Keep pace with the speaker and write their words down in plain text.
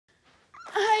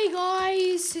Hey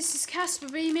guys, this is Casper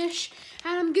Beamish,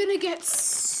 and I'm gonna get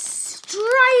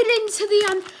straight into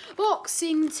the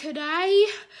unboxing today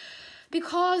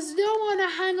because I don't want to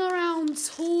hang around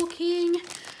talking,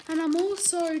 and I'm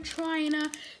also trying to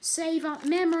save up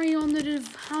memory on the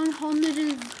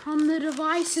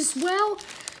device as well.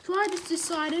 So I just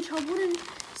decided I wouldn't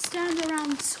stand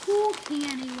around talking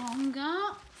any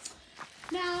longer.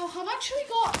 Now, I've actually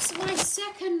got my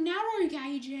second narrow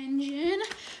gauge engine.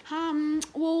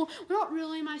 Well, not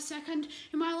really my second.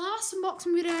 In my last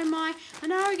unboxing video, the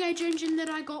narrow gauge engine that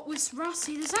I got was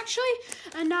rusty. There's actually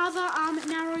another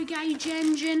narrow gauge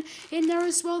engine in there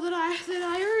as well that I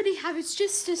already have. It's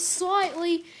just a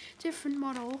slightly different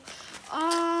model.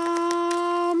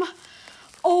 Oh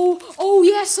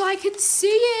yes, I can see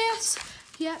it.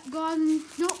 Yep, I'm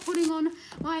not putting on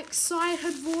my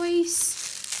excited voice.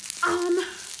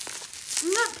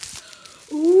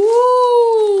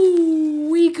 Ooh,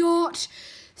 we got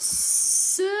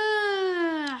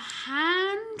Sir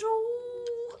Handle.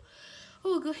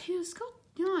 Oh god, he's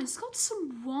got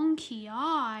some wonky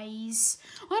eyes.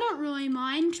 I don't really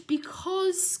mind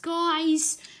because,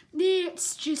 guys,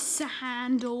 it's just a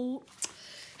handle.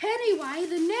 Anyway,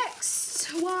 the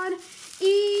next one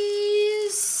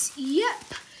is,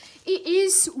 it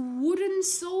is Wooden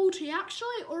Salty. I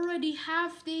actually already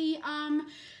have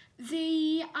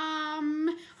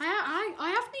I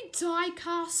have the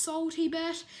die-cast Salty,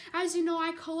 but as you know,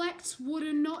 I collect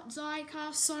wooden, not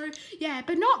die-cast. So yeah,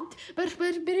 but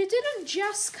it didn't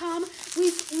just come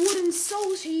with Wooden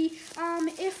Salty.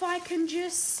 If I can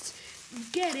just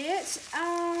get it.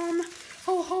 Oh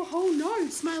no,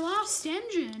 it's my last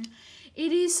engine.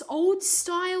 It is Old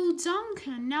Style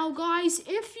Duncan. Now, guys,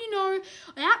 if you know,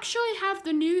 I actually have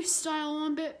the new style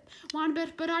one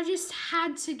bit, but I just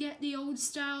had to get the Old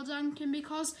Style Duncan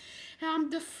because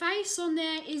the face on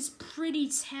there is pretty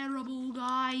terrible,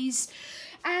 guys.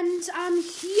 And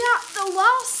here, the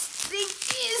last thing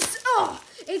is,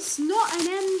 it's not an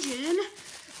engine,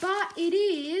 but it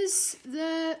is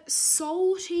the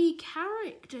Salty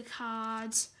character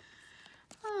cards.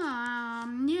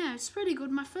 Yeah, it's pretty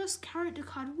good. My first character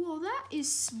card. Whoa, that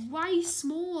is way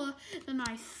smaller than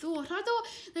I thought. I thought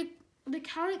the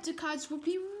character cards would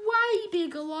be way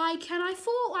bigger, and I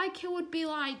thought it would be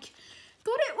like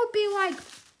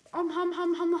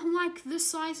like the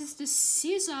size as the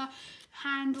scissor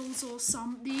handles or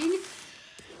something.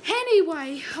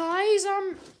 Anyway, guys,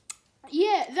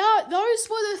 yeah, those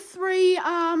were the three,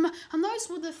 and those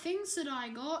were the things that I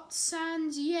got,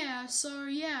 and yeah, so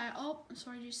yeah, oh,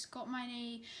 sorry, just got my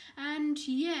knee, and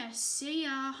yeah, see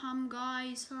ya,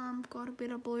 guys, got a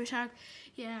bit of blue tag,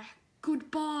 yeah,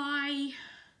 goodbye.